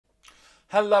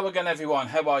Hello again everyone,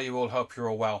 how are you all? Hope you're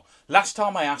all well. Last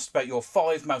time I asked about your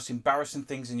 5 most embarrassing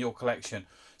things in your collection.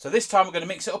 So this time we're going to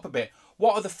mix it up a bit.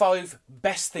 What are the 5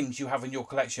 best things you have in your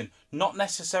collection? Not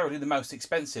necessarily the most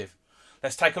expensive.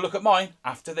 Let's take a look at mine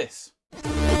after this.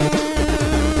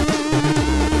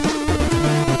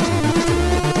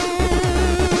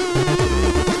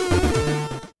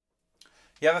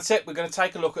 Yeah, that's it. We're going to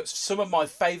take a look at some of my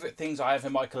favourite things I have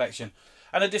in my collection.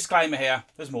 And a disclaimer here,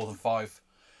 there's more than 5.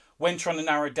 When trying to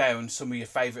narrow down some of your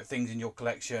favourite things in your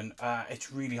collection,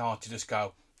 it's really hard to just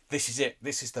go, this is it,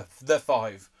 this is the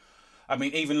 5. I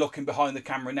mean, even looking behind the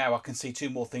camera now, I can see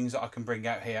 2 more things that I can bring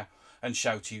out here and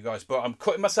show to you guys. But I'm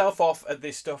cutting myself off at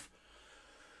this stuff.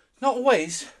 Not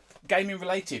always gaming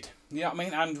related, you know what I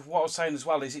mean? And what I was saying as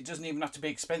well is it doesn't even have to be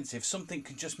expensive. Something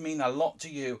can just mean a lot to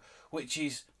you, which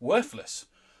is worthless,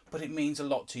 but it means a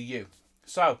lot to you.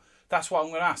 So that's what I'm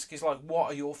going to ask is like,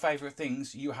 what are your favourite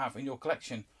things you have in your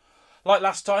collection? Like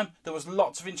last time, there was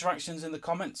lots of interactions in the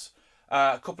comments.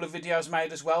 A couple of videos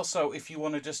made as well. So if you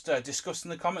want to just discuss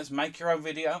in the comments, make your own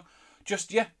video.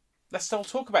 Just, yeah, let's still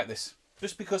talk about this.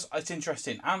 Just because it's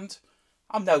interesting. And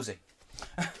I'm nosy.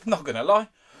 Not going to lie.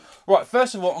 Right,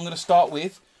 first of all, I'm going to start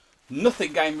with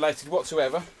nothing game related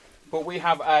whatsoever. But we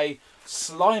have a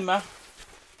Slimer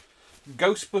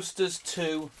Ghostbusters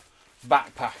 2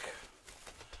 backpack.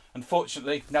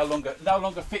 Unfortunately, no longer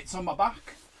fits on my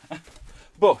back.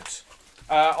 But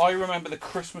I remember the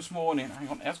Christmas morning. Hang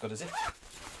on, that's got a zip.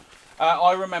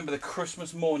 I remember the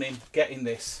Christmas morning getting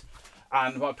this,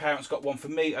 and my parents got one for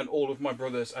me and all of my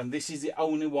brothers, and this is the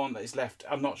only one that is left.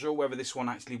 I'm not sure whether this one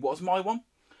actually was my one,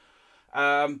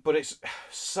 but it's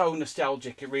so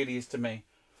nostalgic. It really is to me.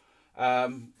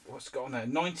 What's got on there?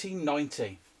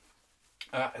 1990.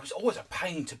 It was always a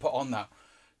pain to put on that.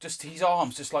 Just his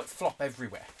arms just like flop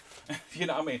everywhere. You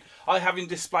know what I mean? I have him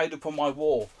displayed up on my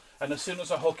wall. And as soon as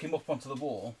I hook him up onto the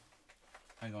wall,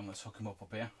 hang on, let's hook him up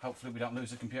here. Hopefully we don't lose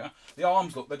the computer. The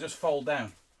arms, look, they just fold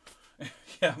down.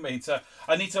 Yeah, I mean, so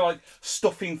I need to like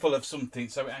stuff him full of something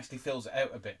so it actually fills it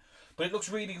out a bit. But it looks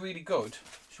really, really good.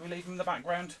 Should we leave him in the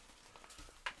background?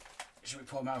 Should we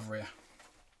pull him over here?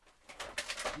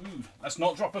 Let's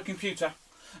not drop a computer.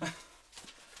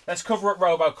 Let's cover up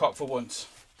Robocop for once.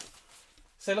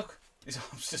 See, look, his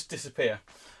arms just disappear.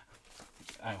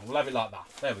 Hang on, we'll have it like that.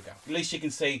 There we go. At least you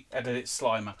can see that it's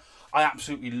Slimer. I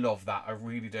absolutely love that. I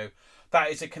really do.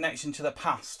 That is a connection to the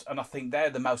past. And I think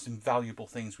they're the most invaluable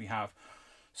things we have.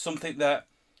 Something that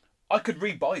I could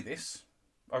rebuy this.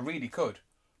 I really could.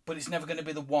 But it's never going to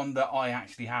be the one that I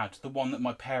actually had. The one that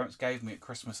my parents gave me at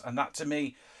Christmas. And that to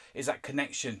me is that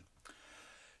connection.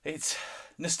 It's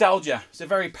nostalgia. It's a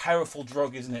very powerful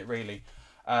drug, isn't it, really?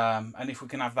 And if we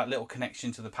can have that little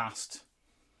connection to the past,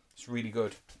 it's really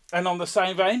good. And on the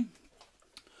same vein,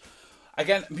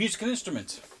 again, musical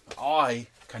instrument. I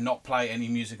cannot play any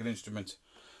musical instrument,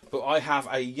 but I have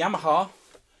a Yamaha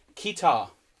guitar.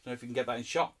 I don't know if you can get that in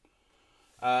shot.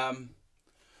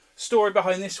 Story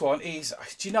behind this one is,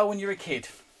 do you know when you're a kid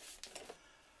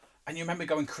and you remember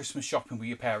going Christmas shopping with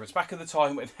your parents? Back at the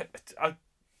time when, I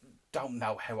don't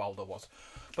know how old I was,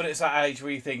 but it's that age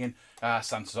where you're thinking,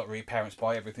 Santa's not really, parents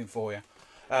buy everything for you.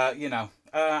 You know,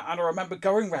 and I remember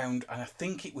going round, and I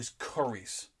think it was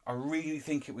Curry's. I really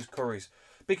think it was Curry's.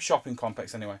 Big shopping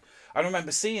complex anyway. I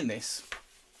remember seeing this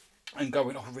and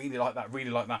going, oh, I really like that, really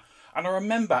like that. And I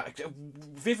remember,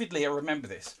 vividly I remember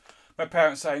this. My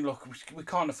parents saying, look, we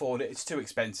can't afford it, it's too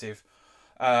expensive.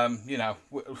 You know,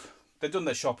 they've done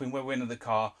their shopping, we're in the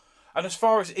car. And as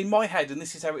far as, in my head, and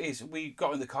this is how it is, we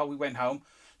got in the car, we went home.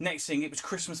 Next thing, it was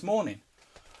Christmas morning.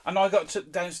 And I got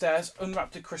downstairs,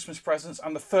 unwrapped the Christmas presents,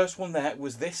 and the first one there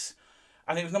was this.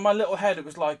 And it was in my little head, it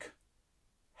was like,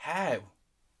 how?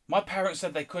 My parents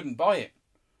said they couldn't buy it.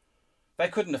 They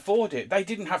couldn't afford it. They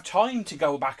didn't have time to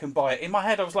go back and buy it. In my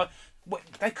head, I was like, what?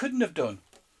 They couldn't have done.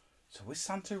 So is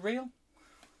Santa real?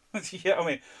 Yeah, I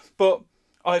mean, but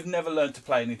I've never learned to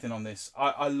play anything on this.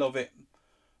 I love it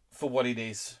for what it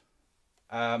is.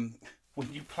 When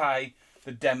you play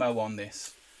the demo on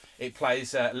this, it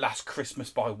plays Last Christmas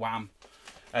by Wham.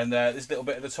 And this little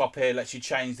bit at the top here lets you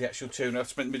change the actual tune. I've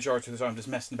spent the majority of the time just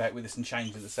messing about with this and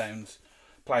changing the sounds,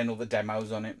 playing all the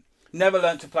demos on it. Never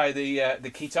learned to play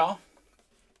the guitar.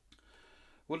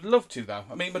 Would love to though.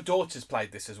 I mean, my daughter's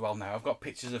played this as well now. I've got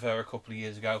pictures of her a couple of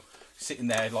years ago, sitting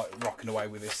there like rocking away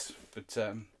with this. But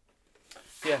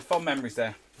yeah, fond memories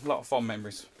there. A lot of fond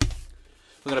memories.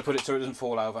 We're going to put it so it doesn't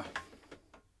fall over.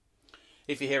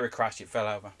 If you hear a crash, it fell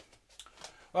over.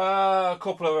 A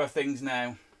couple of other things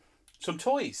now. Some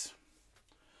toys.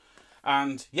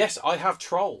 And yes, I have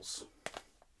trolls.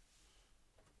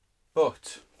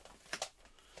 But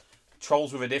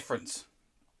trolls with a difference.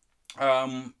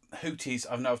 Hooties,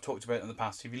 I know I've talked about it in the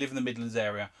past. If you live in the Midlands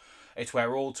area, it's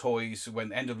where all toys,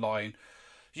 when end of line,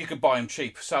 you could buy them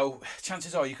cheap. So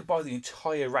chances are you could buy the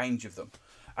entire range of them.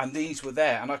 And these were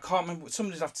there. And I can't remember,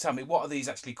 somebody's have to tell me, what are these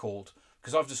actually called?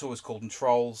 Because I've just always called them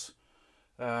Trolls.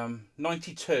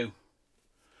 92.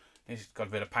 It's got a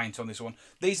bit of paint on this one.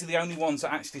 These are the only ones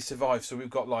that actually survive. So we've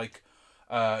got like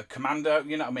Commando,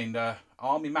 you know what I mean,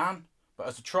 Army Man, but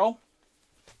as a troll.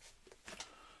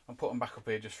 I'll put them back up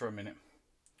here just for a minute.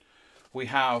 We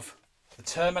have the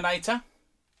Terminator.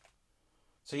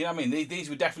 So you know what I mean, these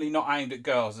were definitely not aimed at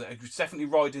girls. It was definitely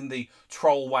riding the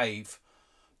troll wave.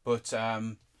 But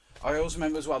I also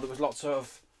remember as well there was lots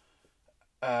of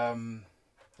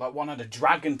like one had a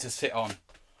dragon to sit on.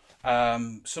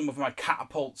 Some of them had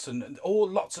catapults and all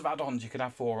lots of add-ons you could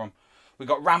have for them. We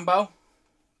got Rambo,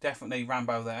 definitely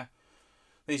Rambo there.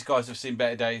 These guys have seen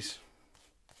better days.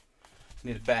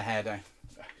 Need a better hair day,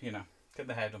 you know, get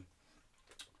the hair done.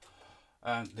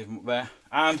 And leave them up there.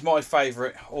 And my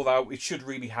favourite, although it should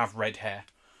really have red hair,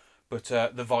 but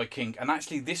the Viking. And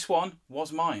actually, this one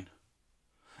was mine.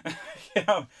 You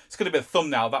know, it's going to be a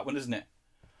thumbnail, that one, isn't it?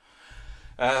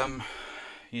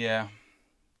 Yeah.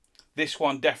 This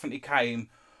one definitely came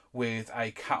with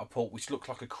a catapult, which looked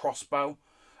like a crossbow.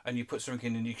 And you put something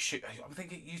in and you shoot. I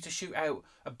think it used to shoot out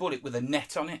a bullet with a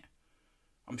net on it.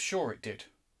 I'm sure it did.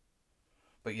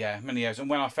 But yeah, many years. And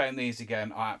when I found these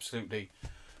again, I absolutely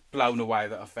blown away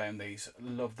that I found these.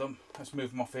 Love them. Let's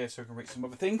move them off here so we can reach some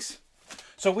other things.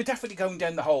 So we're definitely going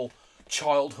down the whole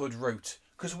childhood route.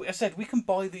 Because I said, we can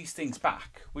buy these things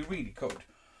back. We really could.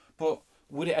 But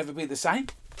would it ever be the same?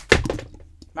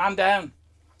 Man down.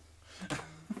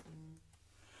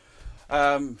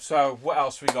 So what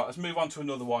else we got? Let's move on to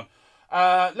another one.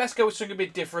 Let's go with something a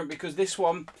bit different, because this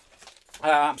one, I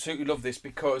absolutely love this,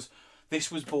 because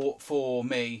this was bought for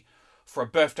me for a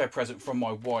birthday present from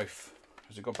my wife.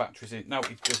 Has it got batteries in? No,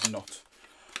 it does not.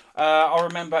 I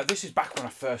remember, this is back when I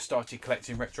first started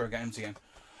collecting retro games again.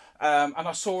 And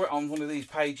I saw it on one of these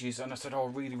pages and I said, oh, I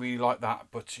really, really like that.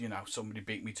 But, you know, somebody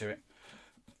beat me to it.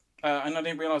 And I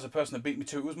didn't realise the person that beat me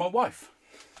to it was my wife.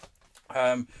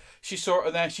 She saw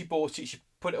it there, she bought it, she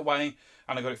put it away,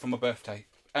 and I got it for my birthday.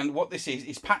 And what this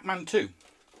is Pac-Man 2.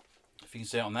 If you can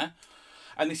see it on there.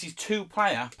 And this is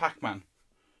 2-player Pac-Man.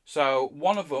 So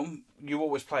one of them, you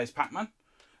always play as Pac-Man.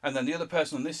 And then the other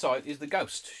person on this side is the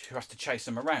ghost, who has to chase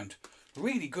them around.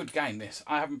 Really good game, this.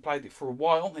 I haven't played it for a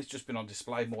while. It's just been on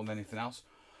display more than anything else.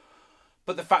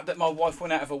 But the fact that my wife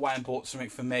went out of her way and bought something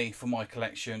for me, for my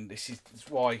collection, this is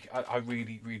why I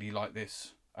really, really like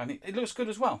this. And it looks good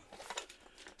as well.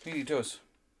 It really does.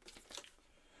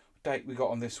 What date we got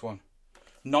on this one?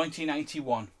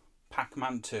 1981,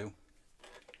 Pac-Man 2.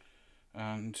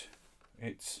 And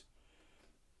it's...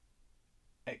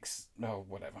 no,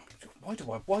 whatever. Why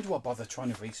do I bother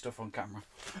trying to read stuff on camera?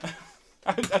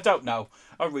 I don't know.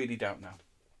 I really don't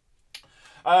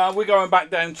know. We're going back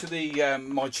down to the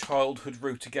my childhood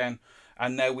route again,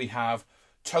 and now we have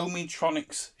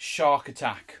Tomy-Tronics Shark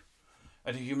Attack.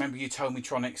 And if you remember your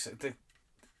Tomy-Tronics,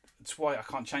 that's why I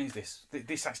can't change this.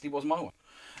 This actually was my one.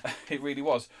 It really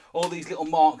was. All these little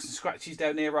marks and scratches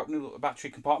down here opening the battery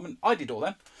compartment. I did all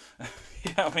them.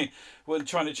 You know what I mean? We're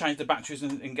trying to change the batteries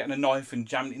and getting a knife and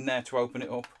jamming it in there to open it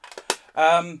up.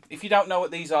 If you don't know what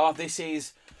these are, this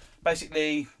is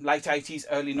basically late 80s,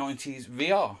 early 90s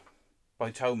VR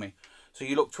by Tomy. So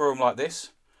you look through them like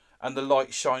this, and the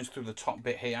light shines through the top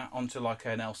bit here onto like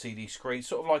an LCD screen.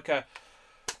 Sort of like a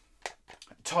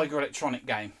Tiger Electronic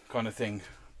game kind of thing.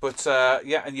 But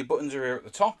yeah, and your buttons are here at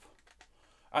the top.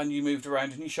 And you moved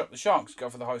around and you shot the sharks, go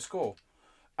for the high score.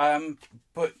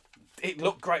 But it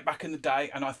looked great back in the day,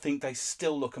 and I think they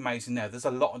still look amazing now. There's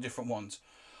a lot of different ones.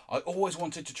 I always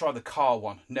wanted to try the car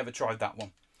one, never tried that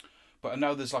one. But I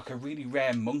know there's like a really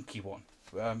rare monkey one.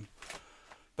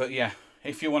 But yeah,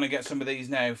 if you want to get some of these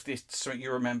now, if this is something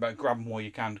you remember, grab them while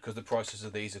you can, because the prices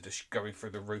of these are just going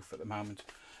through the roof at the moment.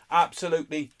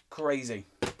 Absolutely crazy.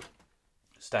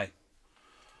 Stay.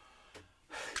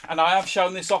 And I have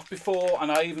shown this off before,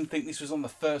 and I even think this was on the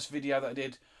first video that I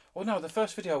did. Oh no, the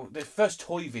first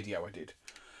toy video I did.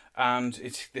 And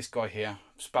it's this guy here.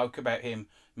 Spoke about him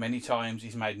many times.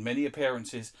 He's made many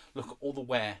appearances. Look at all the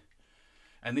wear.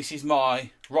 And this is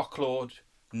my Rocklord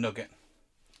Nugget.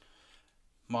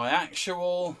 My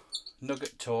actual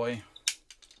Nugget toy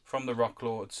from the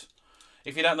Rocklords.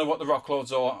 If you don't know what the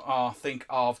Rocklords are, think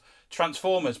of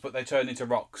Transformers, but they turn into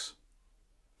rocks.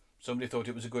 Somebody thought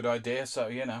it was a good idea, so,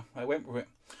 you know, I went with it.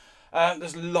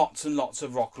 There's lots and lots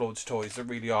of Rocklords toys, there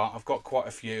really are. I've got quite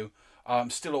a few.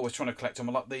 I'm still always trying to collect them.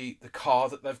 I like the car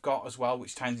that they've got as well,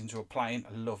 which turns into a plane.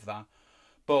 I love that.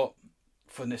 But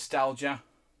for nostalgia,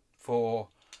 for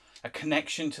a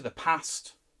connection to the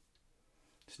past,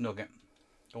 it's Nugget.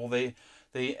 All the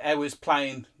hours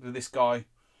playing with this guy,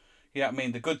 you know what I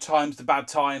mean? The good times, the bad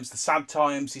times, the sad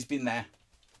times, he's been there.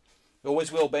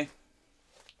 Always will be.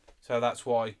 So that's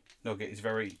why Nugget is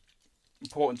very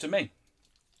important to me.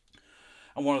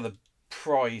 And one of the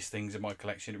prize things in my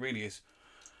collection, it really is.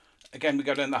 Again, we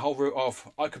go down the whole route of,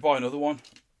 I could buy another one.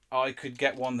 I could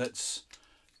get one that's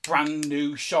brand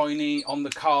new, shiny, on the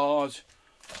card.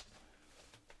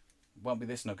 Won't be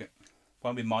this Nugget.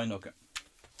 Won't be my Nugget.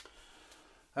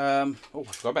 Oh, I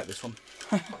forgot about this one.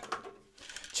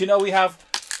 Do you know we have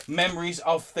memories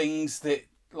of things that,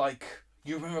 like,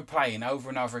 you remember playing over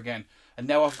and over again? And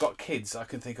now I've got kids, I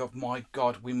can think of, my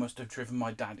God, we must have driven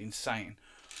my dad insane.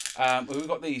 We've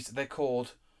got these, they're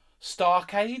called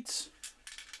Starcades.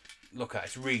 Look at it,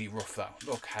 it's really rough though.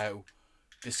 Look how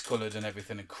discoloured and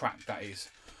everything and cracked that is.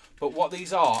 But what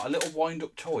these are little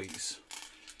wind-up toys.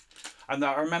 And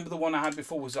I remember the one I had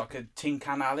before was like a tin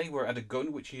can alley where it had a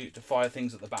gun which you used to fire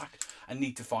things at the back. I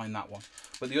need to find that one.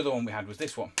 But the other one we had was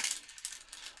this one.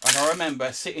 And I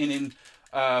remember sitting in,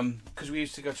 because we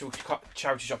used to go to a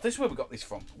charity shop. This is where we got this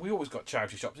from. We always got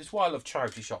charity shops. It's why I love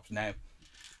charity shops now.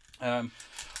 I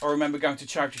remember going to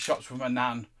charity shops with my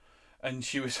nan, and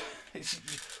she was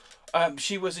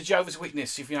she was a Jehovah's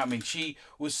Witness, if you know what I mean. She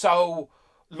was so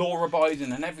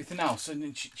law-abiding and everything else,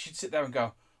 and she'd sit there and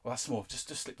go, well, that's small, just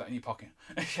slip that in your pocket.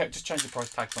 Yeah, just change the price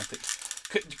tags on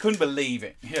it. Couldn't believe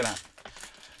it, you know.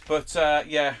 But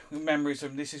yeah, memories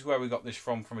of, this is where we got this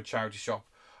from a charity shop.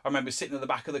 I remember sitting at the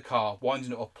back of the car,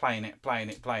 winding it up, playing it,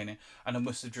 and I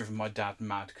must have driven my dad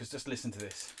mad, because just listen to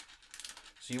this.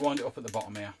 So you wind it up at the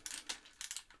bottom here.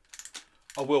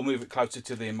 I will move it closer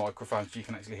to the microphone so you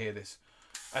can actually hear this.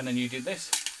 And then you do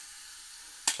this.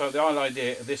 So the whole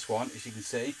idea of this one, as you can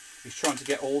see, is trying to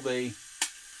get all the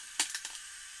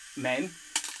men,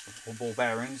 or ball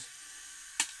bearings,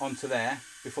 onto there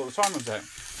before the time runs out.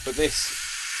 But this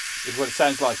is what it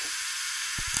sounds like.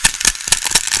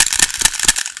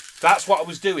 That's what I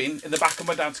was doing in the back of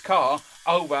my dad's car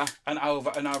over and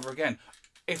over and over again.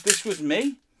 If this was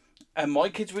me and my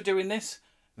kids were doing this,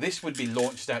 this would be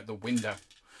launched out the window.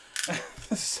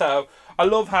 So I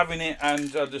love having it,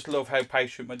 and I just love how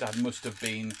patient my dad must have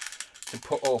been to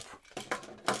put up.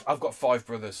 I've got 5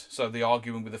 brothers, so the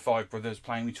arguing with the 5 brothers,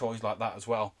 playing with toys like that as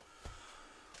well.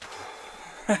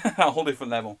 A whole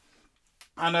different level.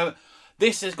 And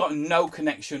this has got no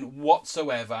connection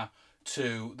whatsoever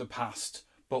to the past.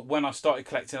 But when I started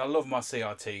collecting, I love my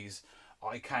CRTs.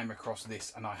 I came across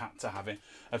this and I had to have it.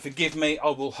 And forgive me, I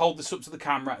will hold this up to the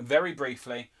camera very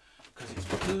briefly because it's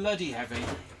bloody heavy.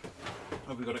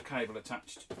 Oh, we've got a cable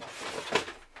attached.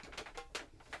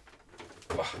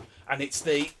 And it's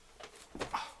the...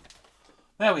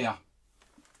 There we are.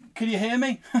 Can you hear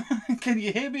me? Can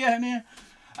you hear me out here?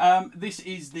 This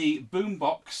is the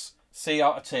Boombox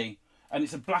CRT. And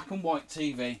it's a black and white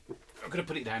TV. I'm going to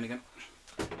put it down again.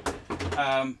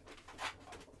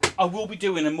 I will be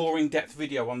doing a more in-depth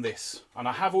video on this, and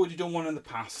I have already done one in the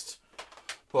past,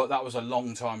 but that was a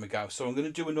long time ago, so I'm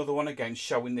going to do another one again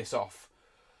showing this off.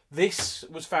 This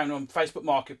was found on Facebook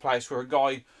Marketplace, where a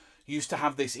guy used to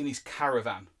have this in his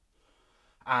caravan,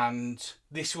 and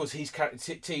this was his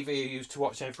TV he used to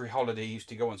watch every holiday he used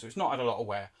to go on, so it's not had a lot of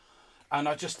wear, and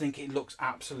I just think it looks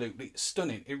absolutely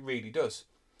stunning. It really does.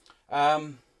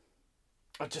 I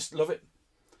just love it.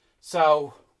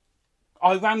 So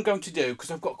I am going to do,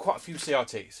 because I've got quite a few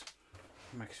CRTs,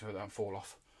 make sure they don't fall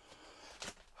off.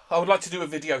 I would like to do a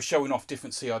video showing off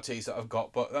different CRTs that I've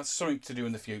got, but that's something to do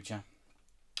in the future.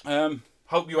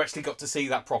 Hope you actually got to see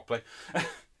that properly. You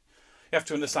have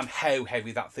to understand how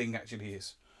heavy that thing actually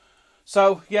is.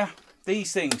 So yeah,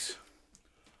 these things.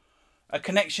 A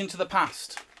connection to the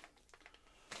past.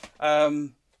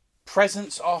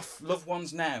 Presents of loved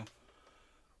ones now.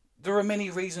 There are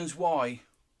many reasons why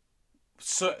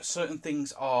certain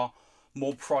things are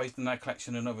more prized in their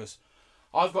collection than others.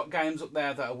 I've got games up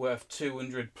there that are worth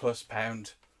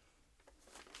 £200+.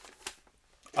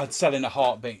 I'd sell in a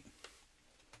heartbeat.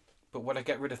 But would I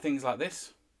get rid of things like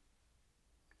this?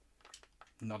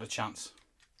 Not a chance.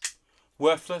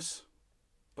 Worthless,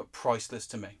 but priceless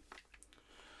to me.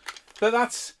 But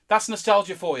that's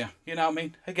nostalgia for you. You know what I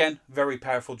mean? Again, very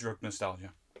powerful drug,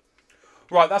 nostalgia.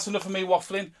 Right, that's enough of me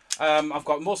waffling. I've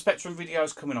got more Spectrum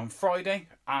videos coming on Friday,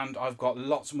 and I've got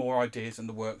lots more ideas in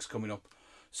the works coming up.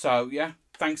 So yeah,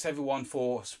 thanks everyone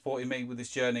for supporting me with this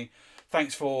journey.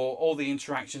 Thanks for all the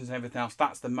interactions and everything else.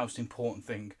 That's the most important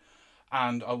thing.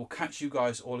 And I will catch you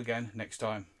guys all again next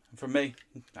time. And from me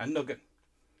and Nugget,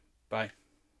 bye.